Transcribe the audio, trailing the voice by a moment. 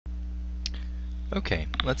Okay,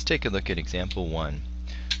 let's take a look at example 1.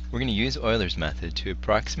 We're going to use Euler's method to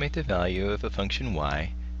approximate the value of a function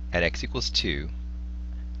y at x equals 2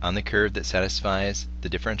 on the curve that satisfies the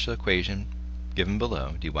differential equation given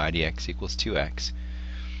below, dy dx equals 2x,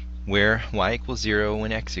 where y equals 0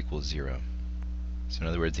 when x equals 0. So in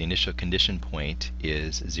other words, the initial condition point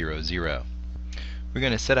is 0, 0. We're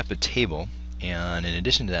going to set up a table, and in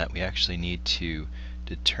addition to that, we actually need to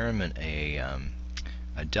determine a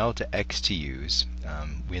delta x to use.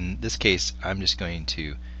 In this case, I'm just going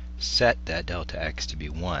to set that delta x to be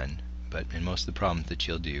 1, but in most of the problems that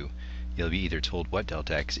you'll do, you'll be either told what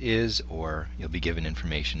delta x is, or you'll be given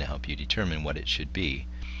information to help you determine what it should be.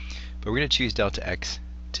 But we're going to choose delta x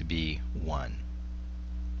to be 1.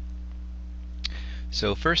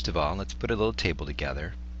 So first of all, let's put a little table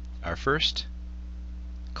together. Our first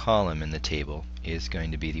column in the table is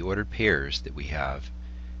going to be the ordered pairs that we have,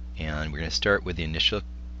 and we're going to start with the initial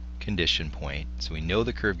condition point. So we know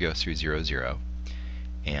the curve goes through 0, 0,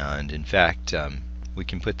 and in fact we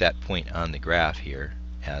can put that point on the graph here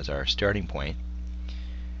as our starting point.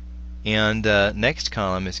 And next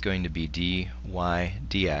column is going to be dy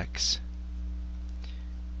dx,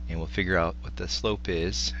 and we'll figure out what the slope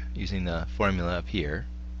is using the formula up here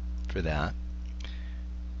for that.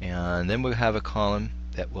 And then we'll have a column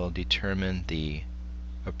that will determine the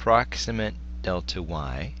approximate delta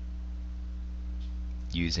y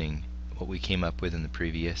using what we came up with in the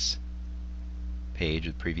previous page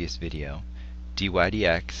of the previous video, dy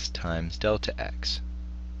dx times delta x.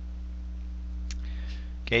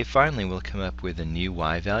 Okay, finally we'll come up with a new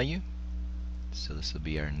y value. So this will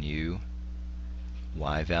be our new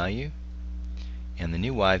y value, and the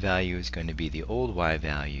new y value is going to be the old y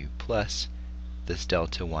value plus this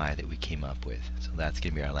delta y that we came up with. So that's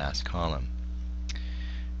going to be our last column.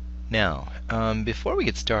 Now, before we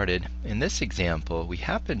get started, in this example we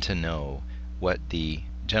happen to know what the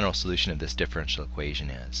general solution of this differential equation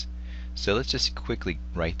is. So let's just quickly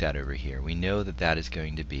write that over here. We know that that is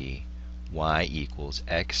going to be y equals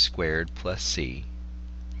x squared plus c.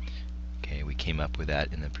 Okay, we came up with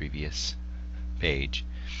that in the previous page.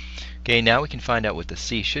 Okay, now we can find out what the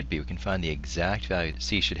c should be. We can find the exact value that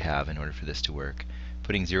c should have in order for this to work.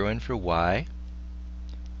 Putting 0 in for y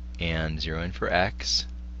and 0 in for x,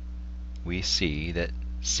 we see that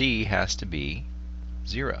c has to be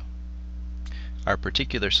 0. Our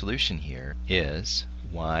particular solution here is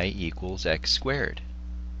y equals x squared.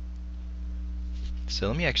 So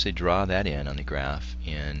let me actually draw that in on the graph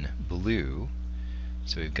in blue.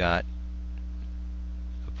 So we've got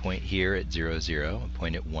a point here at 0, 0, a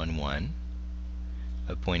point at 1, 1,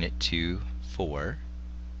 a point at 2, 4.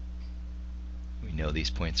 We know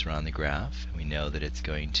these points are on the graph. We know that it's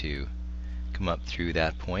going to come up through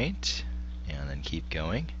that point and then keep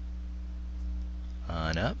going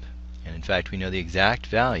on up. And in fact, we know the exact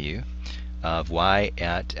value of y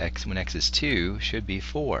at x when x is 2 should be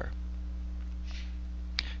 4.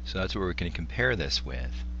 So that's what we're going to compare this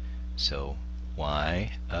with. So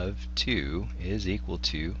y of 2 is equal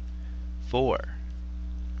to 4.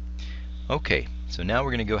 Okay, so now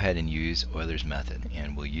we're going to go ahead and use Euler's method,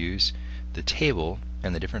 and we'll use the table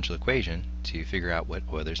and the differential equation to figure out what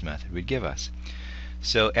Euler's method would give us.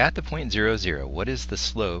 So at the point 0, 0, what is the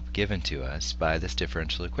slope given to us by this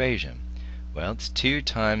differential equation? Well, it's 2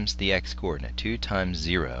 times the x coordinate, 2 times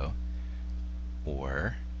 0,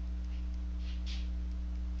 or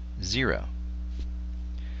 0.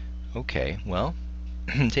 Okay, well,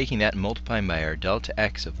 taking that and multiplying by our delta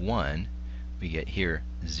x of 1, we get here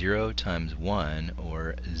 0 times 1,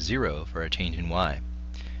 or 0 for our change in y.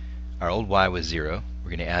 Our old y was 0. We're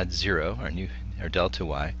going to add 0, our delta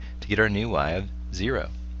y, to get our new y of 0.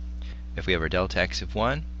 If we have our delta x of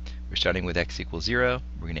 1, we're starting with x equals 0.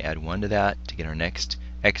 We're going to add 1 to that to get our next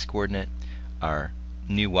x coordinate. Our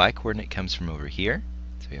new y coordinate comes from over here.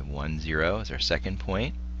 So we have 1, 0 as our second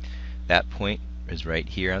point. That point is right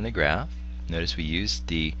here on the graph. Notice we used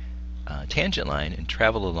the tangent line and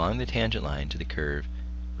traveled along the tangent line to the curve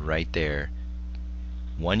right there,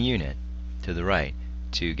 1 unit to the right,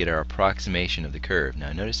 to get our approximation of the curve.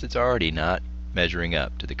 Now notice it's already not measuring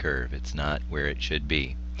up to the curve. It's not where it should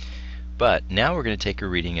be. But now we're going to take a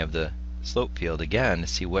reading of the slope field again to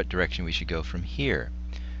see what direction we should go from here.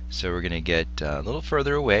 So we're going to get a little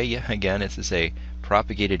further away. Yeah, again, it's a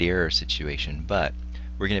propagated error situation, but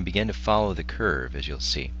we're going to begin to follow the curve, as you'll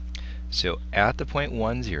see. So at the point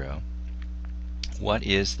 1, 0, what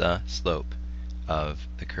is the slope of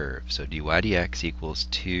the curve? So dy dx equals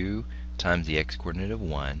 2 times the x coordinate of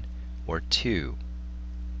 1, or 2.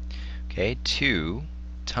 Okay, 2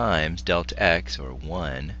 times delta x, or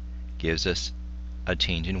 1, gives us a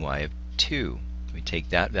change in y of 2. We take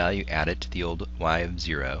that value, add it to the old y of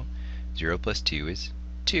 0. 0 plus 2 is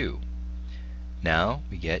 2. Now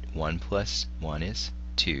we get 1 plus 1 is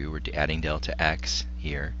 2. We're adding delta x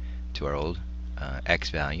here to our old x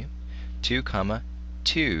value. 2 comma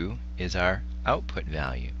 2 is our output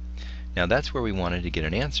value. Now that's where we wanted to get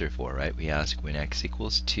an answer for, right? We ask when x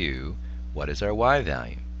equals 2, what is our y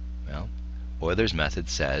value? Well, Euler's method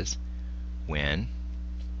says when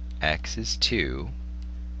x is 2,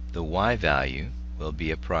 the y value will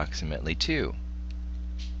be approximately 2.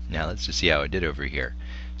 Now let's just see how it did over here.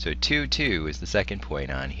 So 2, 2 is the second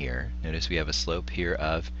point on here. Notice we have a slope here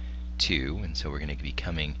of 2, and so we're going to be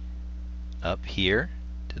coming up here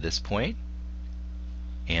to this point.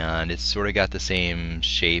 And it's sort of got the same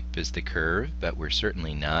shape as the curve, but we're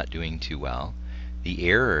certainly not doing too well. The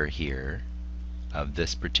error here of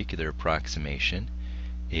this particular approximation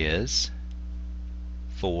is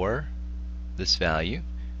 4, this value,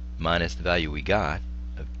 minus the value we got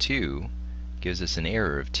of 2, gives us an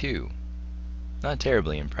error of 2. Not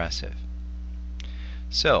terribly impressive.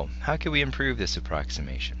 So, how can we improve this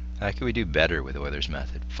approximation? How can we do better with Euler's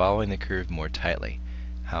method, following the curve more tightly?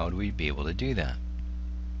 How would we be able to do that?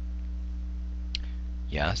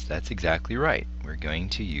 Yes, that's exactly right. We're going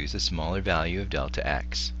to use a smaller value of delta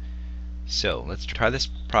x. So, let's try this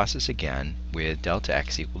process again with delta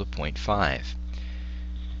x equal to 0.5.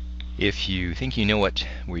 If you think you know what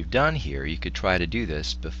we've done here, you could try to do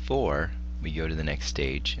this before we go to the next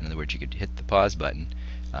stage. In other words, you could hit the pause button,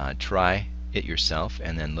 try it yourself,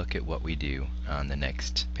 and then look at what we do on the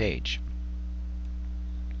next page.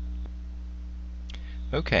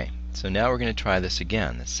 Okay, so now we're going to try this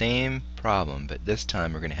again. The same problem, but this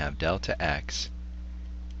time we're going to have delta x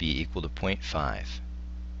be equal to 0.5.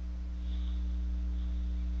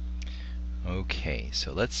 Okay,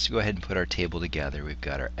 so let's go ahead and put our table together. We've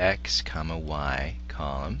got our x comma y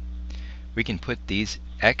column. We can put these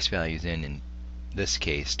x values in this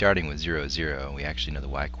case, starting with 0, 0. We actually know the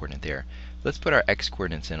y coordinate there. Let's put our x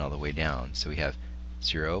coordinates in all the way down. So we have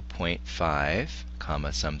 0.5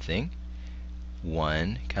 comma something,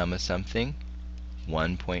 1 comma something,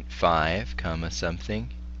 1.5 comma something,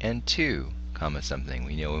 and 2 comma something.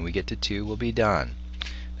 We know when we get to 2 we'll be done.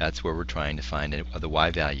 That's where we're trying to find the y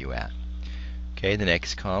value at. Okay, the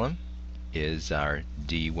next column is our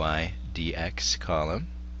dy dx column.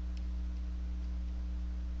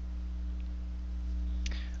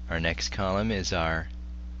 Our next column is our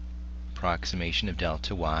approximation of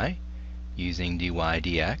delta y using dy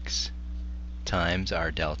dx times our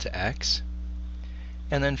delta x.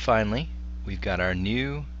 And then finally, we've got our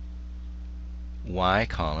new y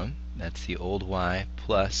column. That's the old y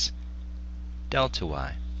plus delta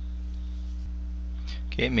y.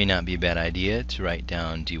 Okay, it may not be a bad idea to write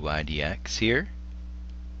down dy dx here.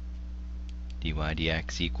 dy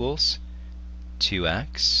dx equals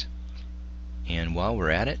 2x. And while we're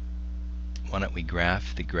at it, why don't we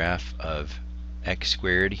graph the graph of x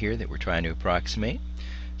squared here that we're trying to approximate.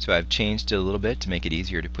 So I've changed it a little bit to make it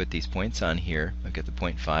easier to put these points on here. I've got the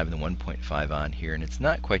 0.5 and the 1.5 on here, and it's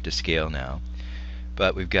not quite to scale now.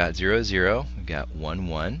 But we've got 0, 0, we've got 1,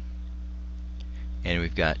 1, and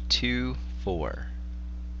we've got 2, 4.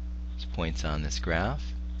 There's points on this graph.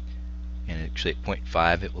 And actually at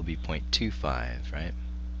 0.5 it will be 0.25, right?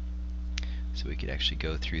 So we could actually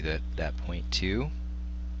go through that 0.2.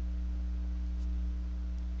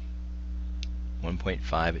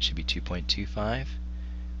 1.5, it should be 2.25.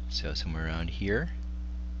 So somewhere around here.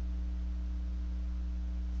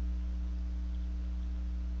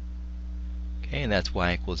 Okay, and that's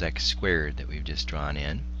y equals x squared that we've just drawn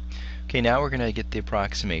in. Okay, now we're going to get the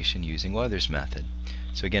approximation using Euler's method.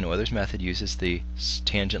 So again, Euler's method uses the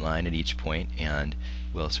tangent line at each point and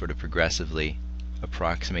will sort of progressively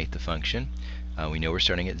approximate the function. We know we're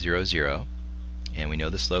starting at 0, 0, and we know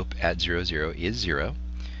the slope at 0, 0 is 0.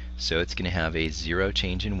 So it's going to have a 0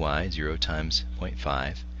 change in y, 0 times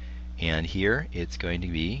 0.5. And here it's going to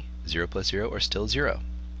be 0 plus 0 or still 0.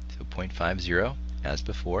 So 0.50, as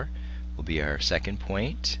before, will be our second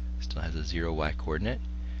point. Still has a 0 y coordinate.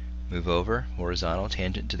 Move over, horizontal,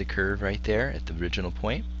 tangent to the curve right there at the original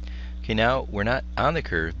point. Okay, now we're not on the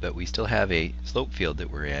curve, but we still have a slope field that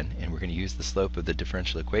we're in, and we're going to use the slope of the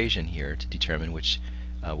differential equation here to determine which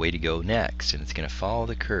way to go next. And it's going to follow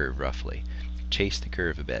the curve roughly, chase the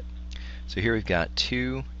curve a bit. So here we've got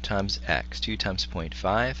 2 times x. 2 times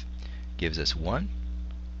 0.5 gives us 1.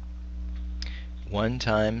 1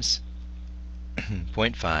 times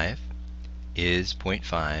 0.5 is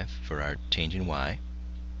 0.5 for our change in y.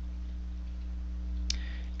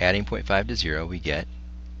 Adding 0.5 to 0, we get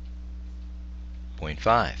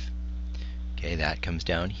 0.5. Okay, that comes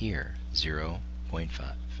down here, 0.5.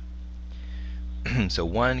 So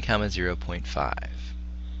 1 comma 0.5.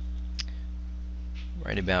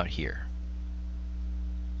 Right about here.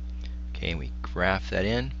 Okay, and we graph that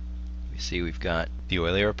in. We see we've got the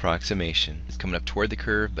Euler approximation. It's coming up toward the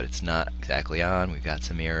curve, but it's not exactly on. We've got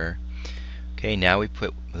some error. Okay, now we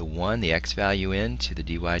put the 1, the x value in to the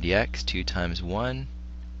dy dx. 2 times 1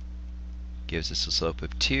 gives us a slope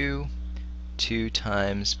of 2. 2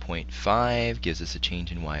 times 0.5 gives us a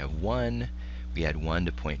change in y of 1. We add 1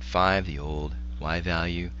 to 0.5, the old y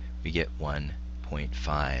value, we get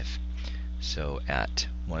 1.5. So at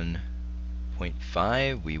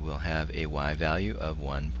 1.5 we will have a y value of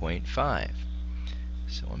 1.5.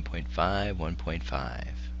 So 1.5, 1.5.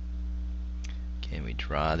 Okay, we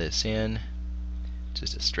draw this in.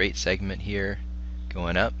 Just a straight segment here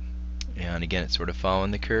going up, and again it's sort of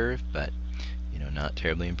following the curve, but not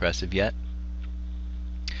terribly impressive yet.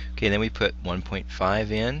 Okay, then we put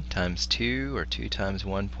 1.5 in times 2, or 2 times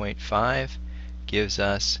 1.5 gives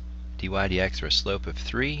us dy dx, or a slope of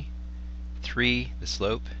 3. 3, the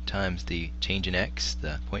slope, times the change in x,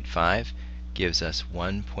 the 0.5, gives us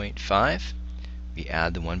 1.5. We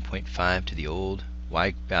add the 1.5 to the old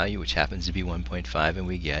y value, which happens to be 1.5, and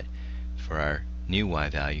we get, for our new y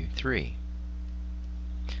value, 3.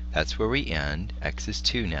 That's where we end. X is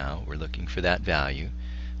 2 now. We're looking for that value.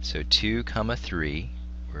 So 2 comma 3,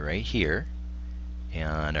 we're right here.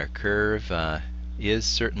 And our curve is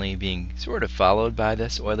certainly being sort of followed by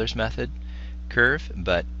this Euler's method curve,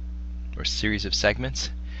 or series of segments,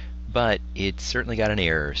 but it's certainly got an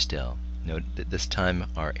error still. Note that this time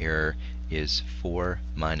our error is 4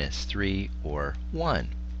 minus 3, or 1.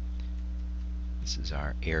 This is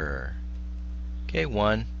our error. Okay,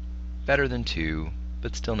 1, better than 2,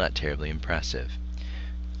 but still not terribly impressive.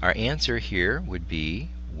 Our answer here would be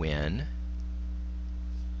when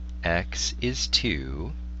x is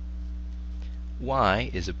 2, y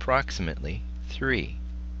is approximately 3.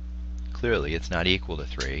 Clearly it's not equal to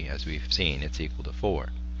 3, as we've seen, it's equal to 4.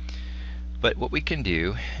 But what we can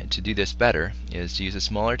do to do this better is to use a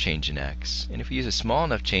smaller change in x. And if we use a small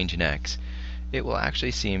enough change in x, it will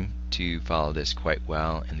actually seem to follow this quite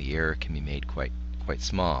well, and the error can be made quite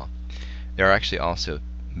small. There are actually also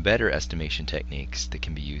better estimation techniques that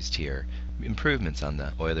can be used here, improvements on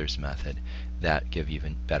the Euler's method that give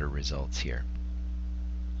even better results here.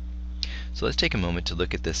 So let's take a moment to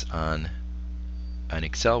look at this on an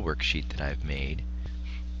Excel worksheet that I've made.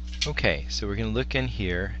 Okay, so we're going to look in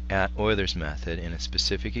here at Euler's method in a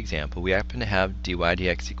specific example. We happen to have dy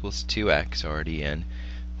dx equals 2x already in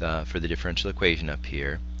for the differential equation up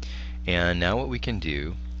here. And now what we can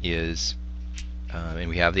do is, and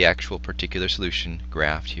we have the actual particular solution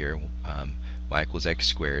graphed here, y equals x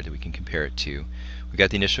squared, that we can compare it to. We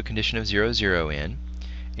got the initial condition of 0, 0 in,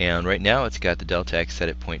 and right now it's got the delta x set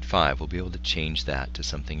at 0.5. We'll be able to change that to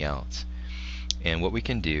something else. And what we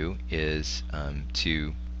can do is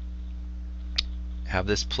to have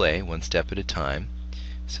this play one step at a time.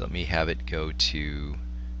 So let me have it go to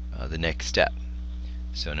the next step.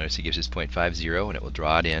 So notice it gives us 0.50, and it will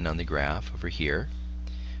draw it in on the graph over here.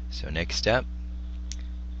 So next step,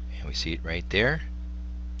 and we see it right there.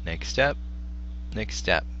 Next step, next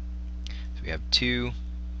step. So we have 2,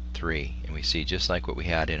 3, and we see just like what we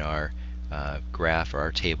had in our graph or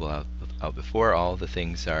our table out before, all the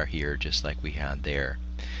things are here just like we had there.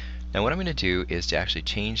 Now what I'm going to do is to actually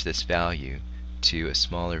change this value to a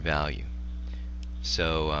smaller value.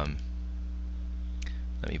 So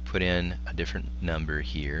let me put in a different number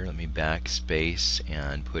here. Let me backspace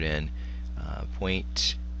and put in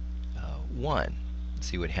 0.1. Let's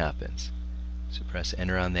see what happens. So press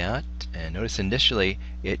enter on that, and notice initially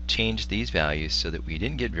it changed these values so that we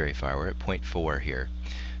didn't get very far. We're at 0.4 here.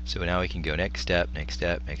 So now we can go next step, next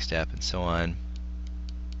step, next step, and so on.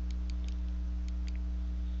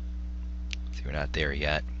 See, we're not there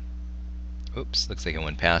yet. Oops, looks like I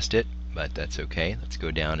went past it, but that's okay. Let's go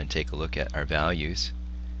down and take a look at our values.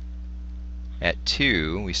 At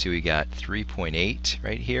 2, we see we got 3.8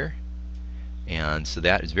 right here. And so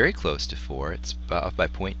that is very close to 4. It's off by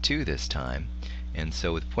 0.2 this time. And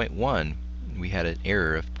so with 0.1, we had an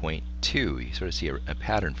error of 0.2. You sort of see a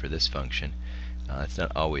pattern for this function. It's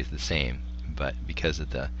not always the same, but because of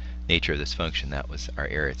the nature of this function, that was our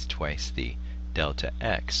error. It's twice the delta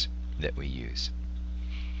x that we use.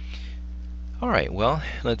 Alright, well,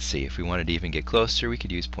 let's see. If we wanted to even get closer, we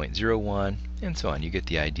could use 0.01, and so on. You get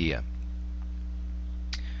the idea.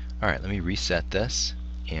 Alright, let me reset this,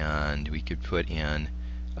 and we could put in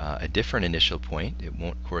a different initial point. It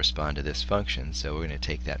won't correspond to this function, so we're going to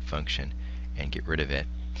take that function and get rid of it.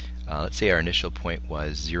 Let's say our initial point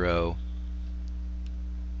was 0,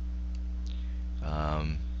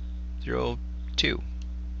 0, 2.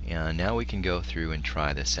 And now we can go through and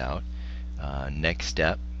try this out. Next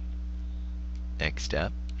step, next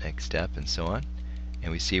step, next step, and so on.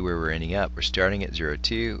 And we see where we're ending up. We're starting at 0,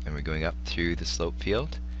 2, and we're going up through the slope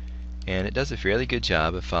field. And it does a fairly good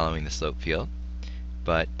job of following the slope field.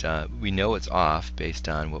 But we know it's off based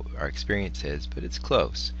on what our experience is, but it's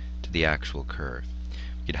close to the actual curve.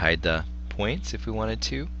 We could hide the points if we wanted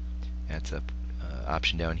to. That's an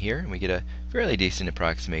option down here, and we get a fairly decent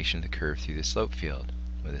approximation of the curve through the slope field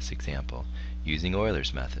with this example using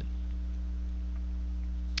Euler's method.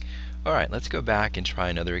 Alright, let's go back and try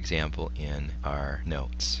another example in our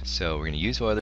notes. So we're going to use Euler's